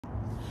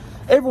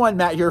Hey everyone,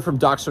 Matt here from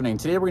Doc's Running.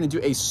 Today we're going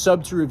to do a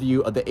sub-2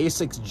 review of the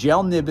ASICS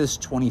Gel-Nimbus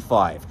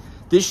 25.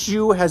 This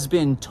shoe has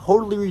been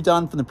totally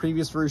redone from the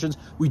previous versions.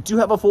 We do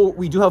have full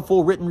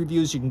written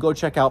reviews you can go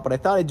check out, but I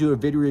thought I'd do a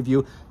video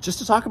review just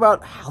to talk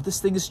about how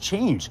this thing has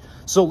changed.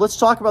 So let's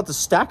talk about the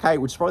stack height,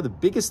 which is probably the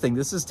biggest thing.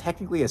 This is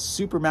technically a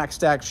super max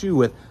stack shoe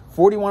with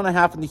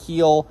 41.5 in the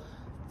heel,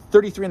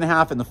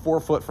 33.5 in the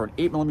forefoot for an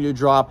 8mm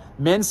drop.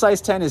 Men's size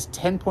 10 is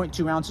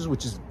 10.2 ounces,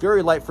 which is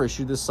very light for a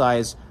shoe this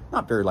size.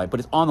 Not very light, but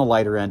it's on the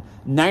lighter end.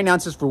 9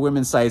 ounces for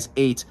women's size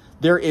 8.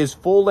 There is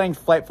full-length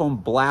Flight Foam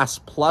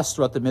Blast Plus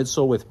throughout the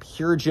midsole with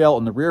pure gel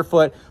in the rear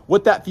foot.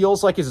 What that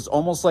feels like is it's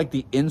almost like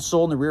the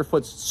insole in the rear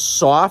foot's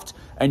soft,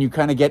 and you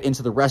kind of get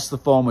into the rest of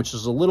the foam, which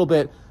is a little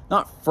bit,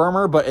 not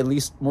firmer, but at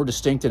least more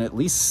distinct and at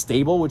least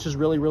stable, which is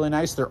really, really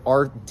nice. There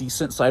are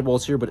decent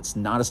sidewalls here, but it's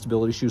not a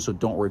stability shoe, so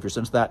don't worry if you're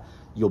sensitive to that.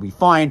 You'll be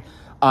fine.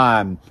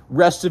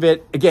 Rest of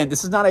it, again,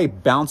 this is not a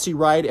bouncy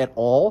ride at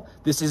all.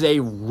 This is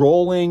a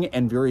rolling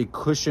and very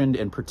cushioned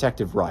and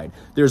protective ride.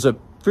 There's a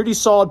pretty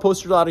solid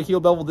posterior outer heel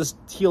bevel. This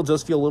heel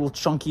does feel a little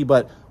chunky,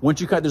 but once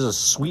you cut, there's a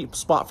sweet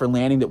spot for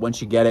landing that once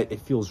you get it,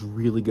 it feels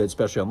really good,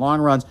 especially on long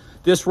runs.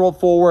 This rolled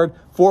forward,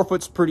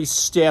 forefoot's pretty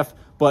stiff,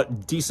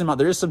 but decent amount.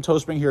 There is some toe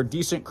spring here,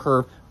 decent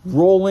curve.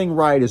 Rolling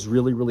ride is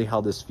really, really how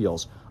this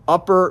feels.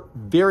 Upper,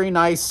 very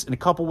nice in a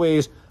couple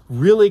ways.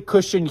 Really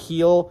cushioned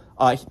heel,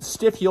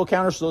 stiff heel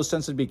counter, so those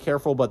tends to be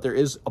careful, but there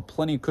is a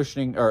plenty of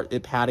cushioning or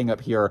padding up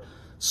here.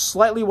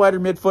 Slightly wider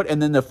midfoot,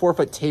 and then the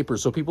forefoot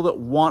tapers. So people that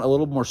want a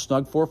little more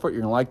snug forefoot,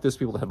 you're gonna like this.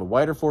 People that have a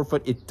wider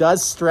forefoot, it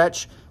does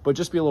stretch, but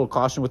just be a little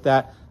caution with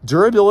that.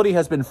 Durability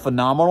has been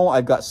phenomenal.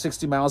 I've got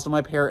 60 miles on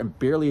my pair and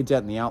barely a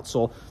dent in the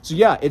outsole. So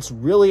yeah, it's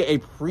really a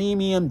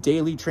premium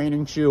daily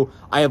training shoe.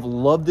 I have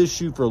loved this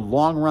shoe for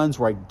long runs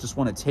where I just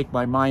want to take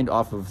my mind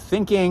off of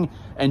thinking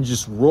and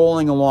just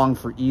rolling along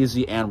for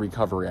easy and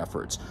recovery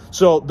efforts.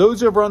 So those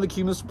who have run the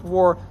Cumulus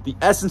before, the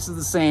essence is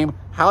the same.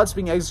 How it's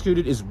being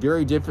executed is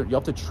very different.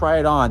 You'll have to try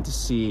it on to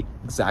see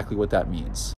exactly what that means.